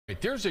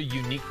There's a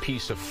unique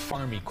piece of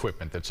farm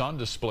equipment that's on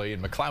display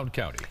in McCloud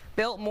County.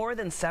 Built more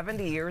than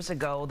 70 years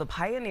ago, the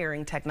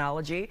pioneering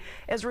technology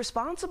is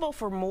responsible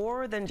for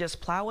more than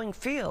just plowing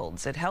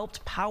fields. It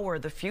helped power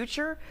the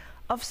future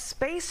of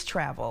space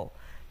travel.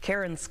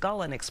 Karen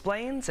Scullin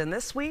explains in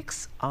this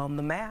week's On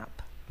the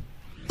Map.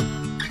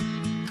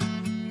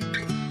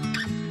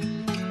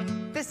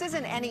 This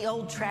isn't any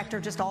old tractor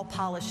just all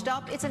polished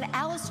up. It's an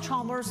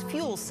Allis-Chalmers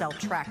Fuel cell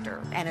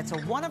tractor, and it's a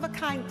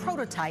one-of-a-kind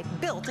prototype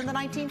built in the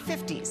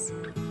 1950s.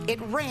 It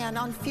ran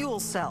on fuel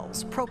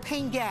cells,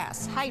 propane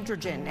gas,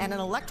 hydrogen, and an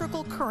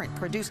electrical current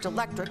produced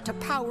electric to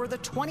power the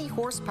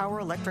 20-horsepower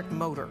electric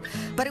motor.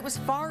 But it was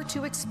far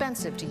too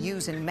expensive to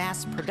use in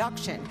mass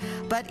production.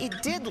 But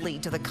it did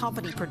lead to the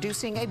company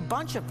producing a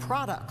bunch of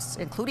products,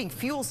 including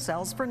fuel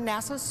cells for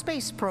NASA's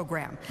space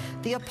program.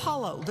 The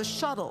Apollo, the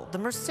Shuttle, the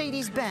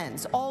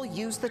Mercedes-Benz all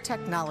used the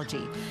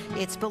technology.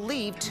 It's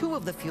believed 2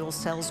 of the fuel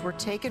cells were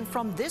taken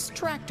from this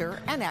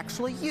tractor and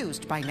actually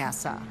used by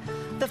NASA.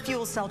 The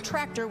fuel cell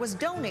tractor was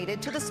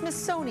donated to the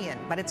Smithsonian,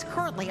 but it's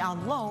currently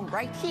on loan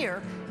right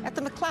here at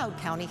the McCloud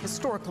County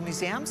Historical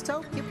Museum,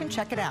 so you can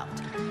check it out.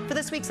 For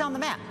this week's On the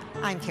Map,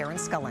 I'm Karen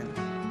Scullin.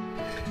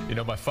 You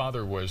know, my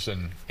father was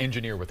an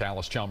engineer with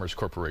Allis-Chalmers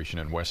Corporation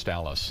in West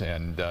Allis,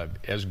 and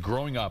as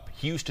growing up,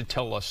 he used to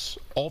tell us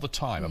all the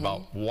time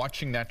about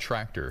watching that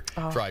tractor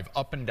drive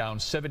up and down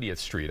 70th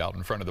Street out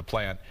in front of the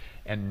plant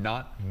and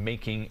not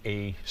making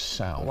a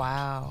sound.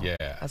 Wow. Yeah.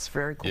 That's a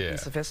very cool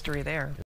piece of history there.